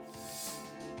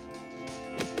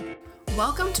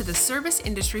Welcome to the Service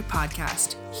Industry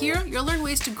Podcast. Here, you'll learn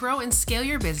ways to grow and scale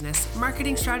your business,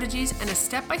 marketing strategies, and a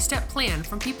step-by-step plan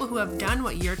from people who have done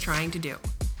what you're trying to do.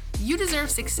 You deserve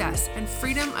success and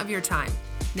freedom of your time.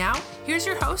 Now, here's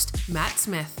your host, Matt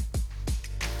Smith.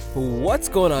 What's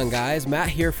going on, guys? Matt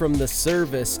here from the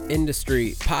Service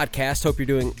Industry Podcast. Hope you're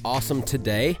doing awesome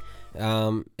today.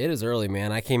 It is early,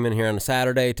 man. I came in here on a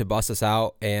Saturday to bust us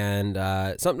out, and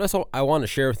something else I want to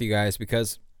share with you guys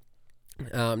because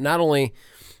not only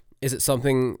is it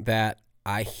something that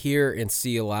I hear and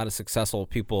see a lot of successful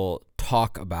people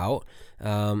talk about,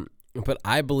 but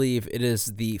I believe it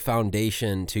is the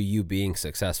foundation to you being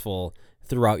successful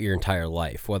throughout your entire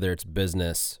life, whether it's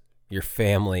business, your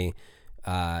family,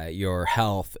 your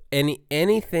health,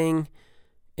 anything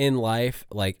in life.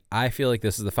 Like, I feel like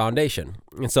this is the foundation.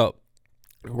 And so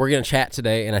we're going to chat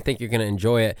today, and I think you're going to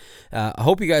enjoy it. I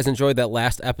hope you guys enjoyed that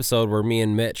last episode where me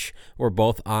and Mitch were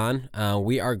both on.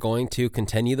 We are going to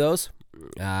continue those.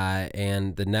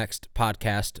 And the next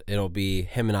podcast, it'll be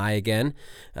him and I again,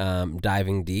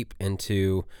 diving deep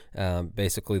into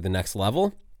basically the next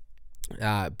level.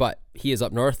 But he is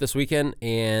up north this weekend,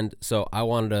 and so I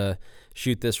wanted to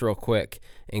shoot this real quick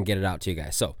and get it out to you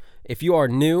guys. So if you are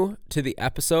new to the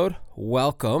episode,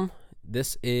 welcome.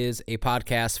 This is a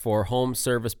podcast for home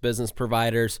service business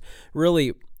providers.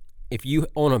 Really, if you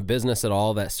own a business at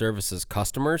all that services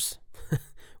customers,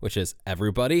 which is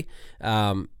everybody,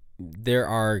 there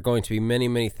are going to be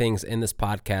many things in this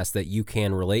podcast that you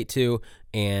can relate to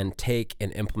and take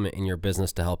and implement in your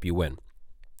business to help you win.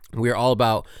 We are all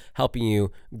about helping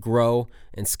you grow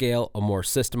and scale a more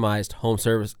systemized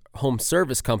home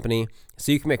service company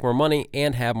so you can make more money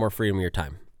and have more freedom of your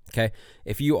time. Okay.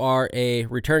 If you are a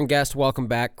return guest, welcome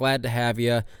back. Glad to have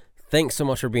you. Thanks so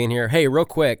much for being here. Hey, real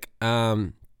quick,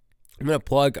 I'm going to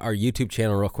plug our YouTube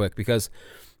channel real quick because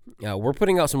we're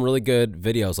putting out some really good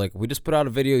videos. Like, we just put out a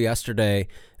video yesterday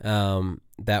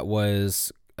that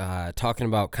was talking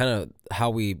about kind of how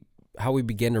we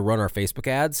begin to run our Facebook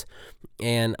ads.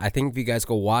 And I think if you guys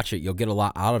go watch it, you'll get a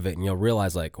lot out of it, and you'll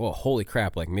realize, like, well, holy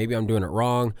crap, like, maybe I'm doing it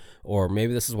wrong, or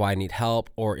maybe this is why I need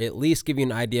help, or at least give you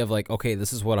an idea of, like, okay,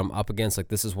 this is what I'm up against, like,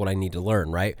 this is what I need to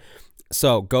learn, right?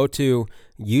 So go to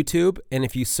YouTube, and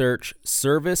if you search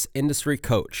Service Industry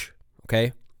Coach,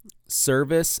 okay,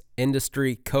 Service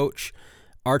Industry Coach,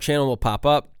 our channel will pop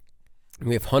up.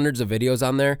 We have hundreds of videos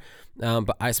on there,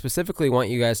 but I specifically want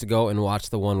you guys to go and watch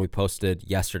the one we posted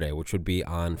yesterday, which would be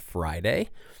on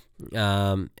Friday.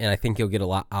 And I think you'll get a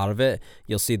lot out of it.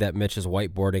 You'll see that Mitch is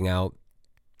whiteboarding out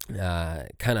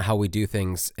kind of how we do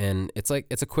things, and it's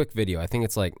a quick video. I think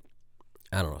it's like,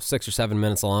 I don't know, 6 or 7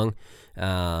 minutes long,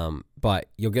 but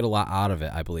you'll get a lot out of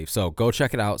it, I believe. So go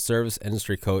check it out, Service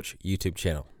Industry Coach YouTube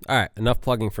channel. All right, enough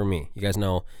plugging for me. You guys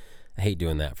know I hate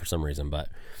doing that for some reason, but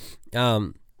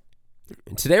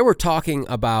today we're talking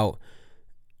about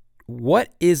what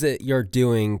is it you're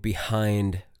doing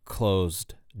behind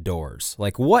closed doors.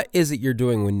 Like, what is it you're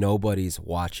doing when nobody's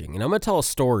watching? And I'm going to tell a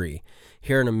story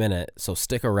here in a minute, so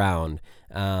stick around,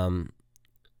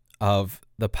 of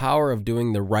the power of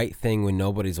doing the right thing when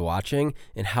nobody's watching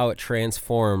and how it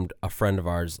transformed a friend of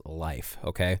ours' life,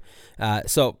 okay?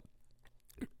 So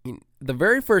the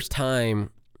very first time,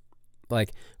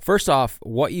 like, first off,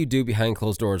 what you do behind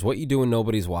closed doors, what you do when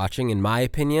nobody's watching, in my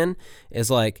opinion,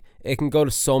 is like, it can go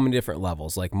to so many different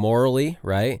levels, like morally,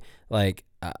 right? Like,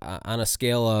 on a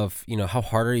scale of, you know, how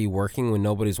hard are you working when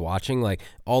nobody's watching? Like,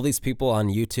 all these people on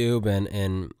YouTube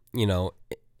and you know,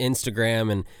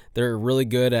 Instagram, and they're really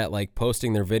good at, like,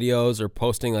 posting their videos or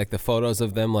posting, like, the photos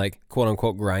of them, like, quote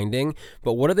unquote grinding.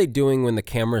 But what are they doing when the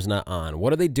camera's not on?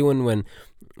 What are they doing when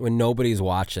nobody's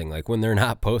watching? Like, when they're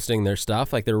not posting their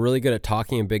stuff? Like, they're really good at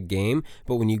talking a big game,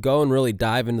 but when you go and really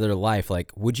dive into their life,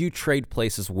 like, would you trade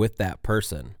places with that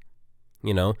person?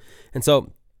 You know? And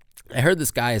so I heard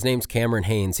this guy, his name's Cameron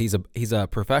Haynes. He's a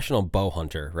professional bow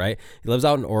hunter, right? He lives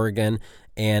out in Oregon,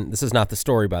 and this is not the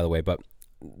story, by the way, but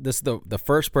this is the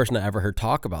first person I ever heard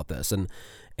talk about this.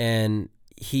 And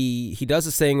he does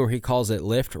this thing where he calls it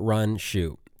lift, run,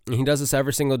 shoot. And he does this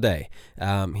every single day.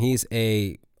 He's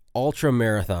a ultra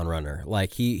marathon runner.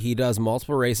 Like, he does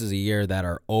multiple races a year that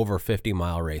are over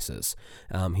 50-mile races.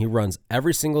 He runs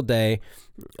every single day.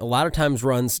 A lot of times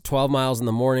runs 12 miles in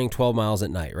the morning, 12 miles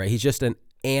at night, right? He's just an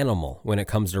animal when it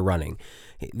comes to running.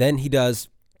 Then he does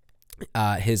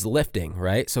his lifting,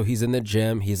 right? So he's in the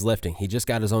gym, he's lifting. He just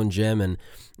got his own gym,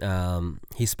 and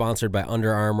he's sponsored by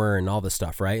Under Armour and all this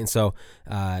stuff, right? And so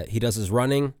he does his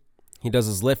running, he does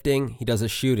his lifting, he does his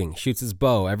shooting, shoots his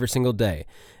bow every single day.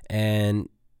 And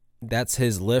that's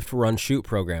his lift, run, shoot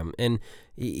program. And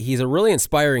he's a really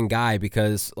inspiring guy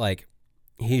because, like,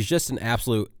 he's just an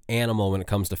absolute animal when it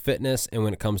comes to fitness and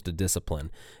when it comes to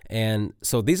discipline. And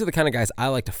so these are the kind of guys I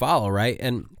like to follow, right?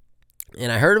 And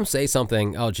I heard him say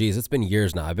something, oh geez, it's been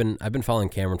years now. I've been following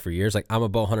Cameron for years. Like, I'm a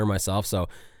bow hunter myself, so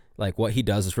like what he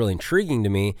does is really intriguing to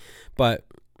me. But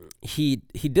he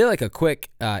did like a quick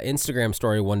Instagram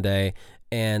story one day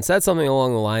and said something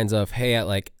along the lines of, hey,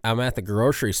 I'm at the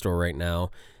grocery store right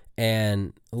now,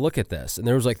 and look at this. And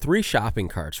there was like 3 shopping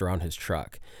carts around his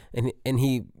truck. And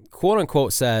he quote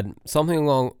unquote said something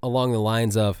along the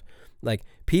lines of, like,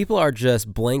 people are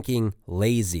just blanking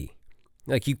lazy.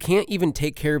 Like, you can't even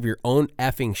take care of your own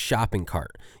effing shopping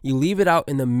cart. You leave it out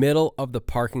in the middle of the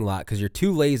parking lot because you're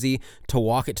too lazy to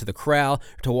walk it to the corral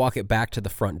or to walk it back to the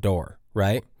front door,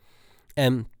 right?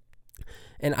 And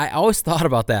I always thought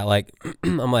about that. Like,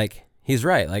 I'm like, he's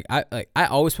right. Like I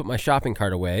always put my shopping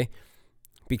cart away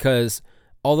because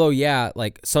although, yeah,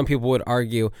 like some people would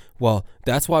argue, well,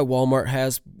 that's why Walmart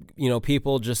has,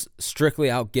 people just strictly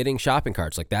out getting shopping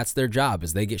carts. Like, that's their job,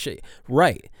 is they get shit.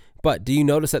 Right. But do you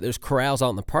notice that there's corrals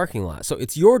out in the parking lot? So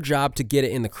it's your job to get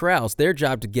it in the corrals, their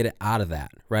job to get it out of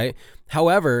that, right?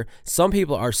 However, some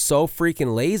people are so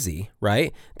freaking lazy,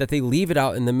 right, that they leave it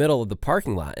out in the middle of the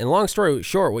parking lot. And long story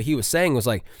short, what he was saying was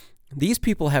like, these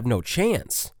people have no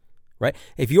chance, right?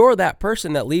 If you're that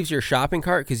person that leaves your shopping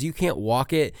cart because you can't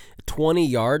walk it 20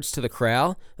 yards to the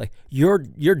corral, like, you're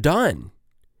done.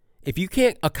 If you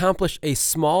can't accomplish a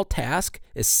small task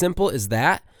as simple as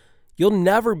that, you'll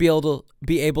never be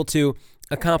able to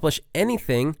accomplish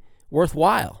anything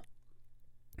worthwhile.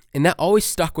 And that always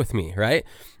stuck with me, right?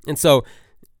 And so,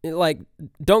 like,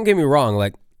 don't get me wrong,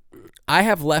 like, I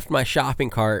have left my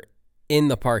shopping cart in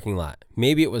the parking lot.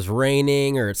 Maybe it was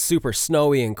raining or it's super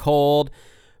snowy and cold,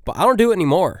 but I don't do it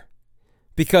anymore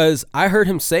because I heard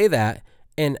him say that,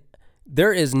 and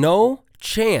there is no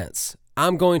chance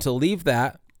I'm going to leave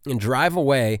that and drive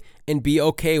away and be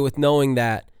okay with knowing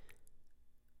that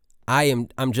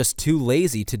I'm just too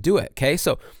lazy to do it. Okay.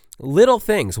 So little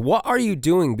things. What are you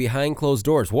doing behind closed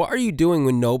doors? What are you doing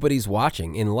when nobody's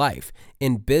watching in life,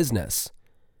 in business?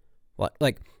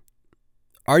 Like,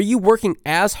 are you working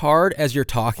as hard as you're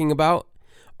talking about?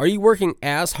 Are you working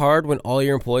as hard when all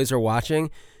your employees are watching?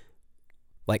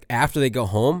 Like, after they go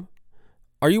home?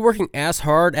 Are you working as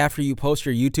hard after you post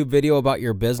your YouTube video about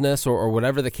your business or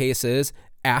whatever the case is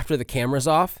after the camera's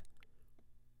off?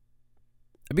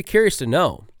 I'd be curious to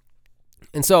know.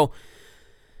 And so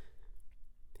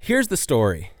here's the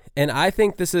story. And I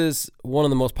think this is one of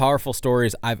the most powerful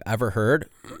stories I've ever heard.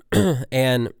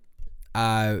 And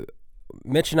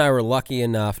Mitch and I were lucky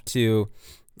enough to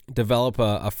develop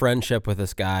a friendship with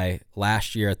this guy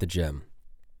last year at the gym.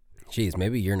 Geez,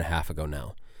 maybe a year and a half ago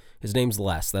now. His name's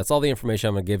Les. That's all the information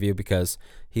I'm going to give you because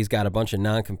he's got a bunch of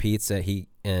non-competes that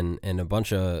and a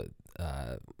bunch of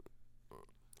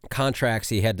contracts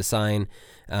he had to sign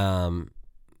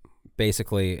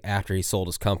basically after he sold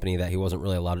his company that he wasn't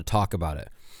really allowed to talk about it.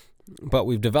 But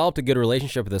we've developed a good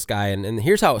relationship with this guy, and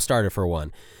here's how it started for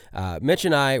one. Mitch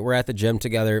and I were at the gym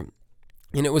together,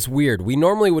 and it was weird. We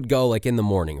normally would go like in the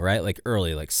morning, right? Like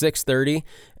early, like 6:30.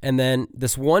 And then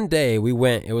this one day we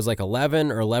went, it was like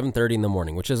 11 or 11:30 in the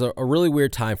morning, which is a really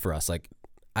weird time for us. Like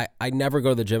I never go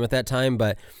to the gym at that time,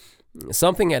 but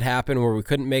something had happened where we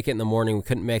couldn't make it in the morning, we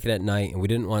couldn't make it at night, and we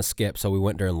didn't want to skip, so we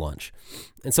went during lunch.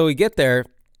 And so we get there,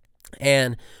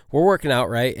 and we're working out,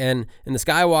 right? And this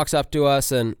guy walks up to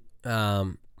us, and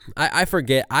I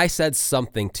forget, I said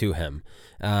something to him.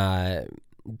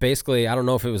 Basically, I don't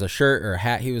know if it was a shirt or a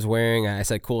hat he was wearing. I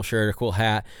said, cool shirt or cool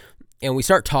hat. And we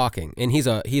start talking, and he's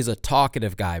a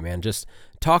talkative guy, man, just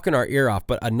talking our ear off,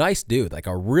 but a nice dude, like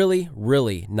a really,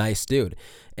 really nice dude.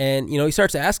 And, he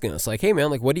starts asking us like, hey man,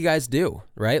 like, what do you guys do?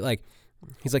 Right? Like,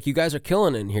 he's like, you guys are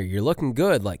killing it in here. You're looking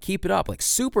good. Like, keep it up. Like,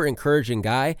 super encouraging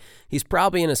guy. He's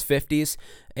probably in his 50s.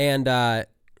 And,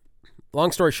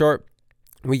 long story short,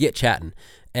 we get chatting,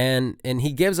 and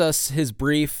he gives us his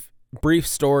brief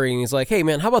story, and he's like, hey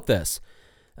man, how about this?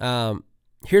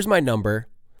 Here's my number.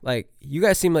 Like, you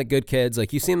guys seem like good kids.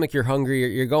 Like, you seem like you're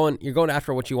hungry. You're going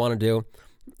after what you want to do.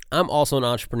 I'm also an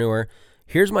entrepreneur.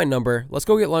 Here's my number. Let's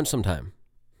go get lunch sometime.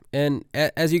 And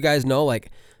as you guys know,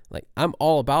 like I'm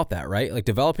all about that, right? Like,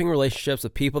 developing relationships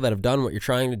with people that have done what you're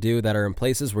trying to do that are in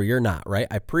places where you're not, right?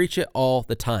 I preach it all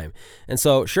the time. And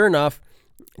so sure enough,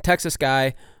 Texas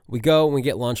guy, we go and we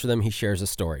get lunch with him. He shares a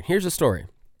story. Here's the story.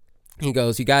 He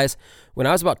goes, you guys, when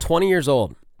I was about 20 years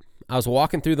old, I was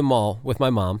walking through the mall with my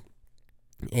mom,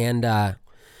 and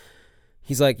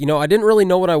he's like, I didn't really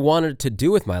know what I wanted to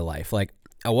do with my life. Like,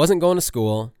 I wasn't going to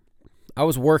school. I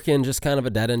was working just kind of a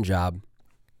dead-end job,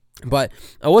 but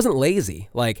I wasn't lazy.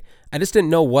 Like, I just didn't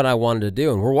know what I wanted to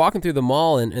do. And we're walking through the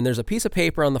mall, and there's a piece of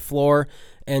paper on the floor,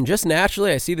 And just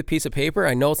naturally, I see the piece of paper.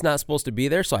 I know it's not supposed to be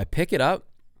there. So I pick it up,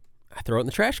 I throw it in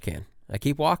the trash can. I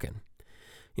keep walking,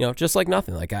 just like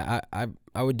nothing. Like I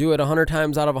would do it 100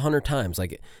 times out of 100 times.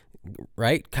 Like,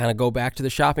 right. Kind of go back to the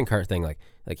shopping cart thing. Like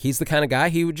he's the kind of guy,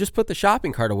 he would just put the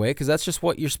shopping cart away because that's just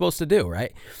what you're supposed to do.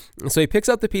 Right. And so he picks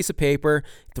up the piece of paper,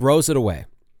 throws it away,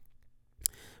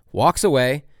 walks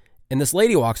away. And this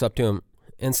lady walks up to him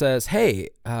and says, "Hey,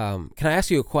 can I ask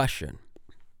you a question?"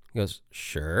 He goes,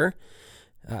 "Sure.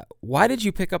 Why did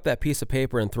you pick up that piece of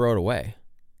paper and throw it away?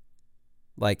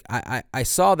 Like, I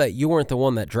saw that you weren't the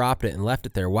one that dropped it and left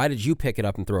it there. Why did you pick it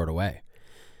up and throw it away?"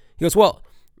 He goes, "Well,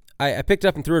 I picked it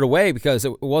up and threw it away because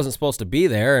it wasn't supposed to be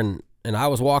there, and I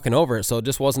was walking over it, so it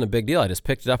just wasn't a big deal. I just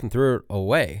picked it up and threw it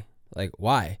away. Like,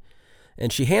 why?"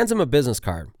 And she hands him a business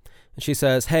card, and she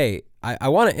says, "Hey, I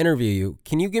want to interview you.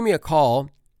 Can you give me a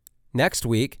call next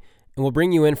week, and we'll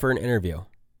bring you in for an interview?"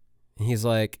 And he's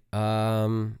like,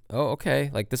 "Oh,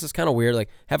 okay. Like, this is kind of weird. Like,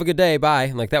 have a good day. Bye."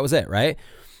 And like, that was it, right?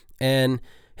 And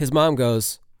his mom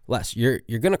goes, "Les, you're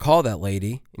going to call that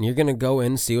lady and you're going to go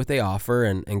in, see what they offer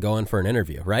and go in for an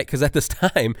interview," right? Because at this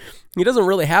time, he doesn't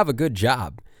really have a good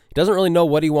job. He doesn't really know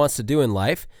what he wants to do in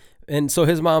life. And so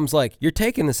his mom's like, "You're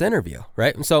taking this interview,"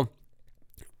 right? And so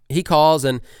he calls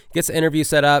and gets the interview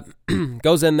set up,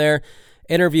 goes in there,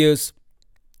 interviews,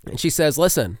 and she says,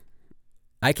 "Listen,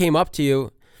 I came up to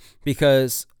you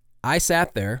because I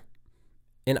sat there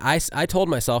and I told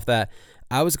myself that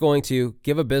I was going to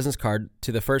give a business card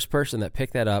to the first person that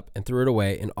picked that up and threw it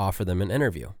away and offer them an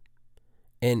interview.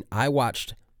 And I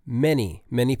watched many,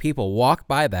 many people walk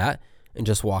by that and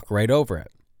just walk right over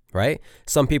it, right?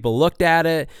 Some people looked at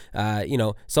it,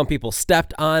 some people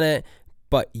stepped on it,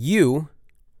 but you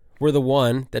were the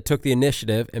one that took the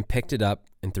initiative and picked it up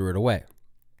and threw it away."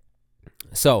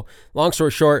 So long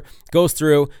story short, goes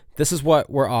through, this is what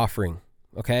we're offering.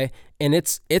 Okay. And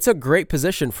it's a great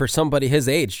position for somebody his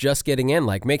age, just getting in,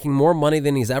 like making more money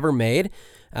than he's ever made.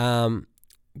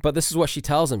 But this is what she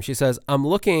tells him. She says, "I'm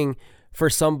looking for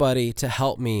somebody to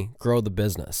help me grow the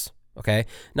business." Okay.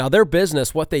 Now their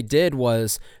business, what they did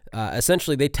was,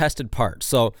 essentially they tested parts.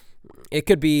 So it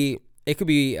could be,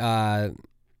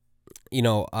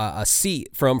 a seat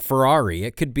from Ferrari.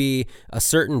 It could be a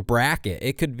certain bracket.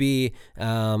 It could be,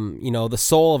 the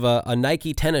sole of a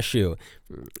Nike tennis shoe.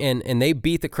 And they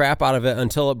beat the crap out of it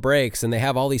until it breaks. And they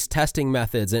have all these testing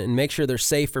methods and make sure they're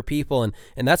safe for people.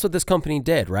 And that's what this company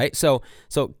did, right? So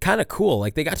kind of cool.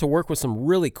 Like they got to work with some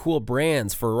really cool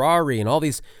brands, Ferrari and all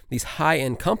these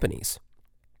high-end companies.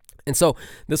 And so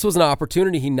this was an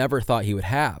opportunity he never thought he would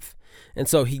have. And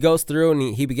so he goes through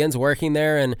and he begins working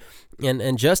there,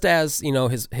 and just as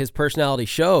his personality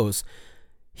shows,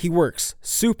 he works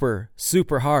super,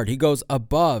 super hard. He goes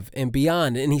above and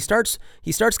beyond, and he starts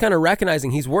kind of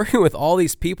recognizing he's working with all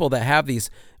these people that have these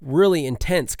really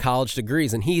intense college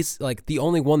degrees, and he's like the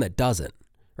only one that doesn't,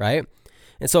 right?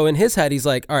 And so in his head, he's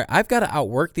like, all right, I've got to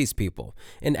outwork these people.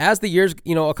 And as the years,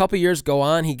 a couple of years go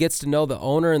on, he gets to know the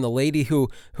owner and the lady who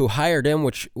hired him,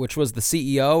 which was the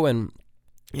CEO, and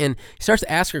he starts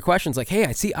to ask her questions like, "Hey,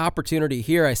 I see opportunity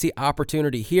here. I see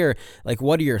opportunity here. Like,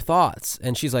 what are your thoughts?"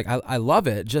 And she's like, I love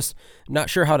it. Just not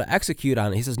sure how to execute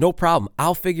on it. He says, "No problem.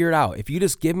 I'll figure it out. If you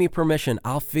just give me permission,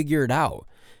 I'll figure it out."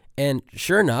 And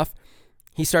sure enough,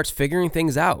 he starts figuring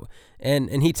things out. And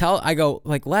I go,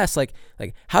 like, "Les, like,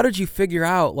 how did you figure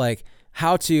out like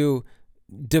how to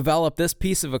develop this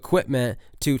piece of equipment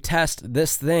to test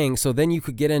this thing so then you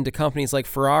could get into companies like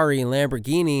Ferrari and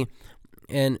Lamborghini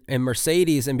and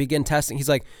Mercedes and begin testing?" He's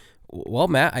like, "Well,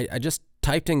 Matt, I just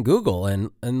typed in Google and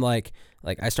like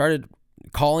I started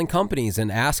calling companies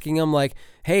and asking them like,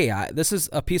 hey, this is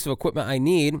a piece of equipment I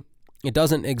need. It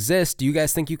doesn't exist. Do you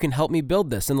guys think you can help me build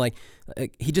this?" And like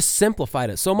he just simplified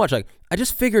it so much. Like, I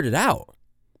just figured it out,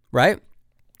 right?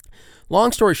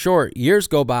 Long story short, years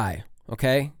go by,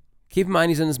 okay? Keep in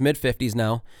mind he's in his mid-50s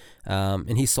now,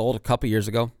 and he sold a couple years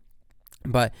ago.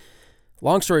 But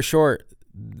long story short,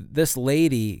 this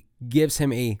lady gives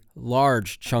him a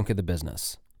large chunk of the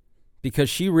business because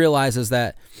she realizes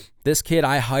that this kid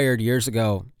I hired years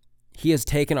ago, he has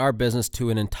taken our business to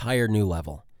an entire new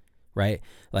level, right?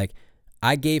 Like,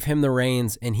 I gave him the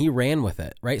reins and he ran with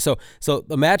it, right? So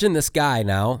imagine this guy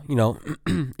now,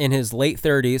 in his late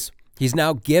 30s, he's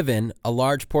now given a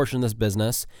large portion of this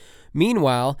business.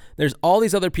 Meanwhile, there's all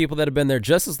these other people that have been there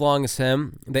just as long as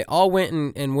him. They all went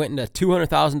into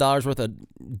 $200,000 worth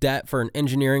of debt for an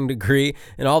engineering degree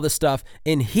and all this stuff.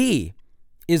 And he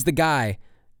is the guy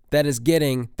that is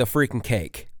getting the freaking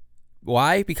cake.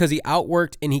 Why? Because he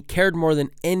outworked and he cared more than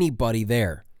anybody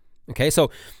there. Okay, so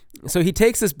he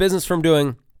takes this business from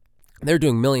they're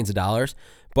doing millions of dollars,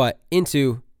 but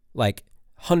into like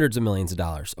hundreds of millions of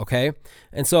dollars, okay?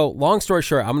 And so long story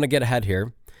short, I'm going to get ahead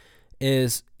here,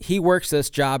 is he works this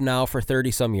job now for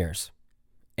 30 some years.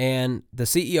 And the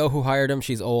CEO who hired him,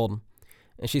 she's old,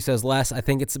 and she says, Les, I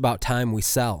think it's about time we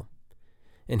sell.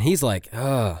 And he's like,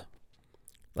 I'm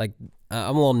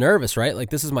a little nervous, right? Like,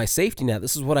 this is my safety net.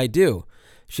 This is what I do.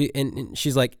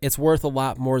 She's like, it's worth a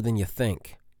lot more than you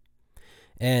think.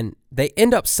 And they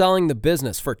end up selling the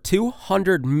business for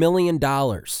 $200 million.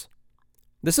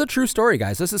 This is a true story,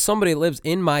 guys. This is somebody that lives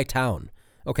in my town,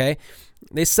 okay?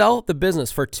 They sell the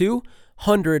business for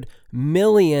 $200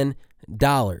 million.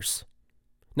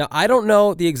 Now, I don't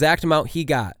know the exact amount he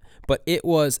got, but it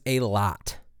was a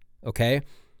lot, okay?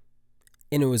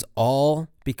 And it was all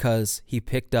because he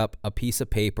picked up a piece of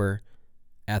paper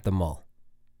at the mall.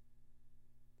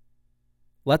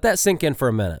 Let that sink in for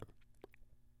a minute,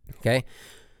 okay?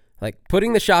 Like,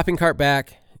 putting the shopping cart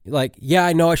back, like, yeah,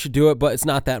 I know I should do it, but it's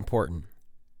not that important.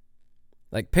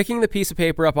 Like, picking the piece of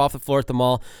paper up off the floor at the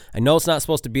mall, I know it's not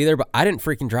supposed to be there, but I didn't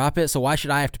freaking drop it, so why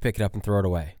should I have to pick it up and throw it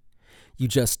away? You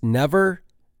just never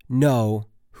know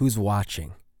who's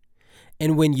watching.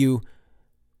 And when you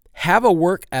have a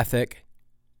work ethic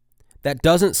that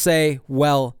doesn't say,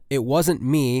 well, it wasn't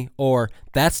me, or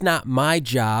that's not my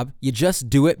job, you just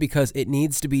do it because it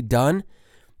needs to be done,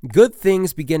 good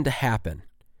things begin to happen.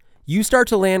 You start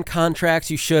to land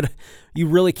contracts you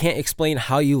really can't explain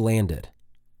how you landed,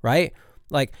 right?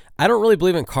 Like, I don't really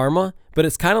believe in karma, but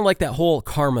it's kind of like that whole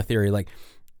karma theory. Like,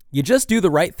 you just do the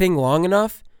right thing long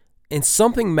enough, and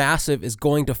something massive is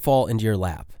going to fall into your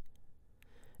lap.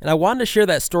 And I wanted to share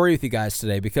that story with you guys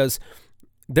today because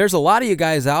there's a lot of you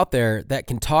guys out there that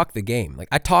can talk the game. Like,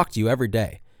 I talk to you every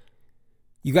day.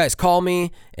 You guys call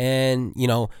me and,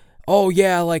 oh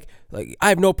yeah, like I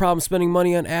have no problem spending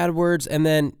money on AdWords, and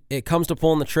then it comes to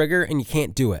pulling the trigger and you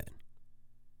can't do it,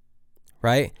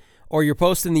 right? Or you're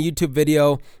posting the YouTube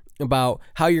video about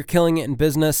how you're killing it in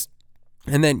business,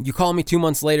 and then you call me 2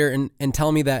 months later and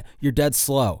tell me that you're dead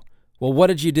slow. Well, what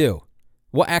did you do?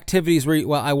 What activities were you?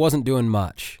 Well, I wasn't doing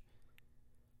much.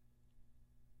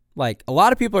 Like, a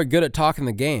lot of people are good at talking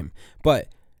the game, but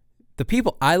the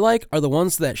people I like are the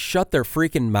ones that shut their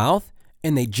freaking mouth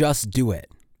and they just do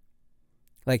it.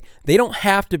 Like, they don't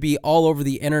have to be all over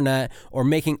the internet or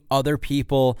making other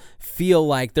people feel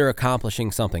like they're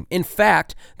accomplishing something. In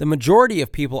fact, the majority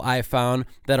of people I've found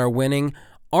that are winning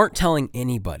aren't telling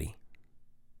anybody.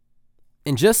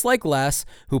 And just like Les,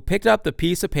 who picked up the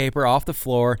piece of paper off the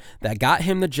floor that got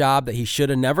him the job that he should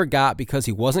have never got because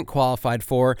he wasn't qualified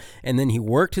for, and then he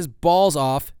worked his balls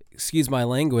off, excuse my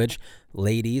language,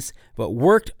 ladies, but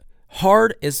worked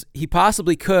hard as he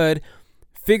possibly could,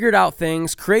 figured out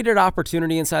things, created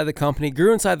opportunity inside the company,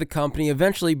 grew inside the company,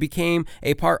 eventually became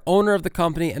a part owner of the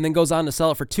company, and then goes on to sell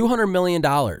it for $200 million.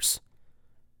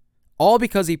 All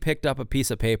because he picked up a piece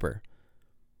of paper.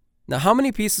 Now, how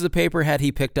many pieces of paper had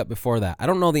he picked up before that? I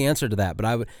don't know the answer to that, but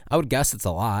I would guess it's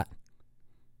a lot,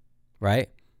 right?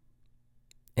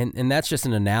 And that's just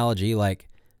an analogy, like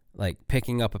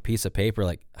picking up a piece of paper.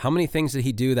 Like, how many things did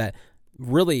he do that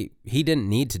really he didn't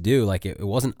need to do? Like, it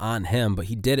wasn't on him, but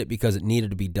he did it because it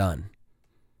needed to be done.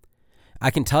 I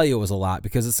can tell you it was a lot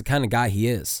because it's the kind of guy he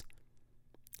is.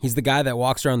 He's the guy that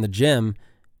walks around the gym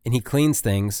and he cleans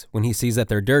things when he sees that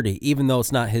they're dirty, even though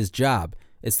it's not his job.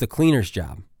 It's the cleaner's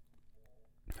job.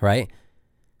 Right?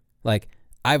 Like,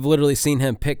 I've literally seen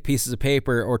him pick pieces of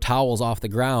paper or towels off the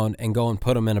ground and go and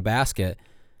put them in a basket.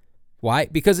 Why?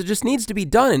 Because it just needs to be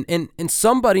done, and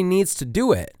somebody needs to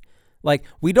do it. Like,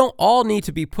 we don't all need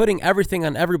to be putting everything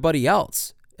on everybody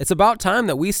else. It's about time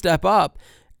that we step up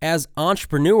as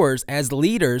entrepreneurs, as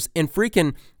leaders, and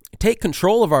freaking take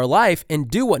control of our life and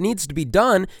do what needs to be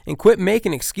done and quit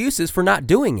making excuses for not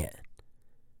doing it.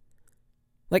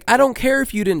 Like, I don't care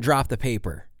if you didn't drop the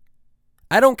paper.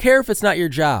 I don't care if it's not your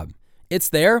job. It's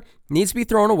there, needs to be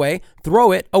thrown away,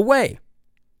 throw it away.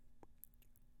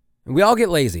 And we all get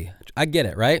lazy. I get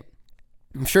it, right?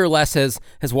 I'm sure Les has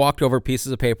walked over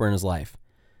pieces of paper in his life.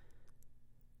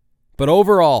 But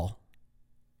overall,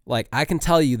 like, I can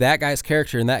tell you that guy's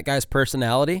character and that guy's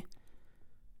personality,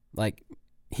 like,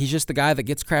 he's just the guy that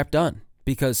gets crap done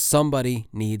because somebody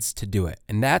needs to do it.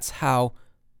 And that's how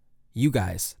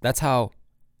that's how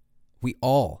we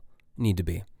all need to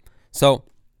be. So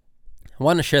I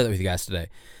wanted to share that with you guys today.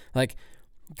 Like,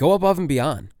 go above and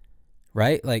beyond,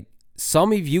 right? Like,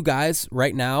 some of you guys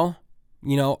right now,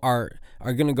 are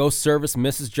going to go service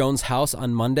Mrs. Jones' house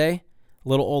on Monday,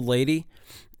 little old lady,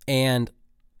 and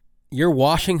you're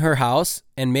washing her house,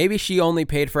 and maybe she only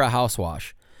paid for a house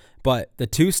wash, but the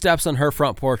 2 steps on her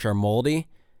front porch are moldy.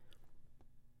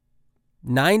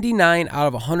 99 out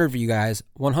of 100 of you guys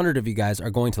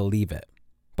are going to leave it.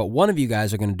 but one of you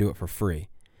guys are going to do it for free.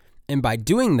 And by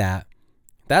doing that,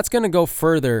 that's going to go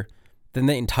further than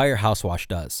the entire house wash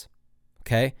does.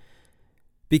 Okay?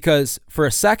 Because for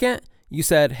a second, you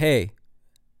said, hey,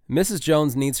 Mrs.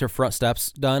 Jones needs her front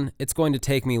steps done. It's going to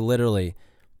take me literally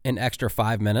an extra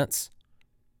 5 minutes.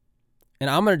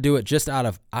 And I'm going to do it just out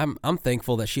of, I'm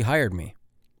thankful that she hired me.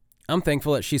 I'm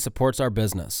thankful that she supports our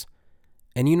business.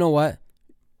 And you know what?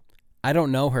 I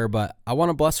don't know her, but I want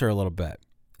to bless her a little bit.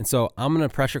 And so I'm going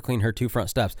to pressure clean her 2 front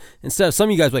steps. Instead of some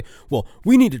of you guys like, well,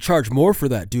 we need to charge more for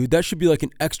that, dude. That should be like an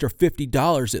extra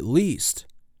 $50 at least.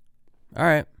 All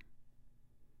right.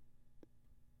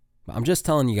 I'm just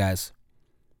telling you guys,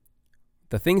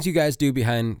 the things you guys do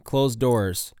behind closed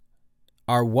doors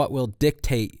are what will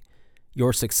dictate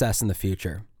your success in the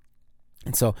future.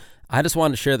 And so I just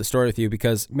wanted to share the story with you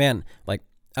because, man, like,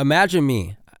 imagine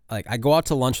me. Like, I go out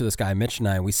to lunch with this guy, Mitch and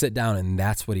I, we sit down and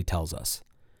that's what he tells us.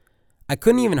 I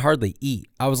couldn't even hardly eat.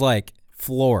 I was like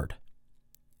floored.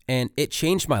 And it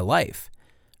changed my life,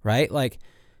 right? Like,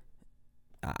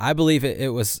 I believe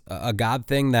it was a God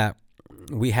thing that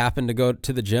we happened to go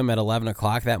to the gym at 11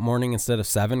 o'clock that morning instead of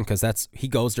 7 because he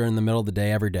goes during the middle of the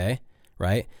day every day,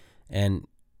 right? And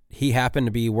he happened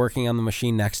to be working on the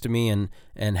machine next to me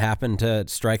and happened to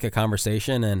strike a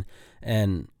conversation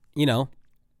and you know,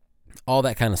 all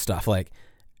that kind of stuff. Like,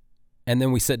 and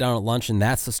then we sit down at lunch and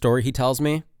that's the story he tells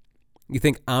me. You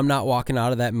think I'm not walking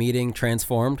out of that meeting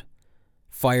transformed,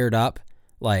 fired up,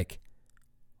 like,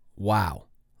 wow,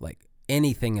 like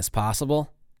anything is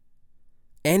possible?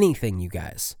 Anything, you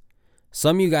guys.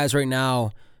 Some of you guys right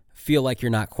now feel like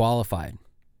you're not qualified.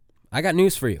 I got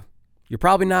news for you. You're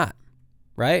probably not,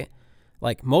 right?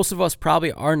 Like most of us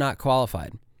probably are not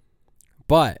qualified.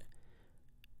 But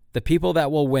the people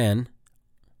that will win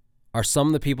are some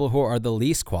of the people who are the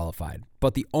least qualified.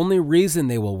 But the only reason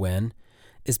they will win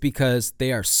is because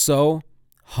they are so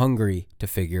hungry to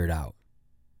figure it out.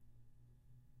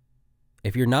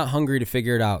 If you're not hungry to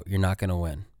figure it out, you're not going to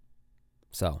win.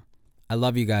 So, I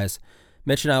love you guys.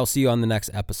 Mitch and I will see you on the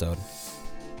next episode.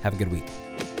 Have a good week.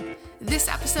 This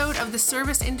episode of the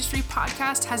Service Industry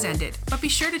Podcast has ended, but be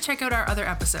sure to check out our other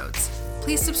episodes.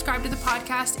 Please subscribe to the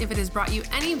podcast if it has brought you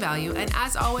any value, and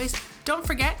as always, don't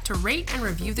forget to rate and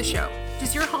review the show.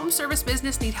 Does your home service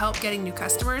business need help getting new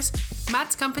customers?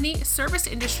 Matt's company, Service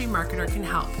Industry Marketer, can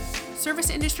help. Service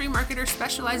Industry Marketer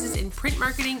specializes in print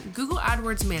marketing, Google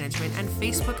AdWords management, and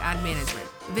Facebook ad management.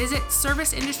 Visit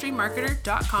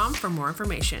serviceindustrymarketer.com for more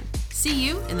information. See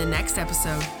you in the next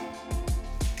episode.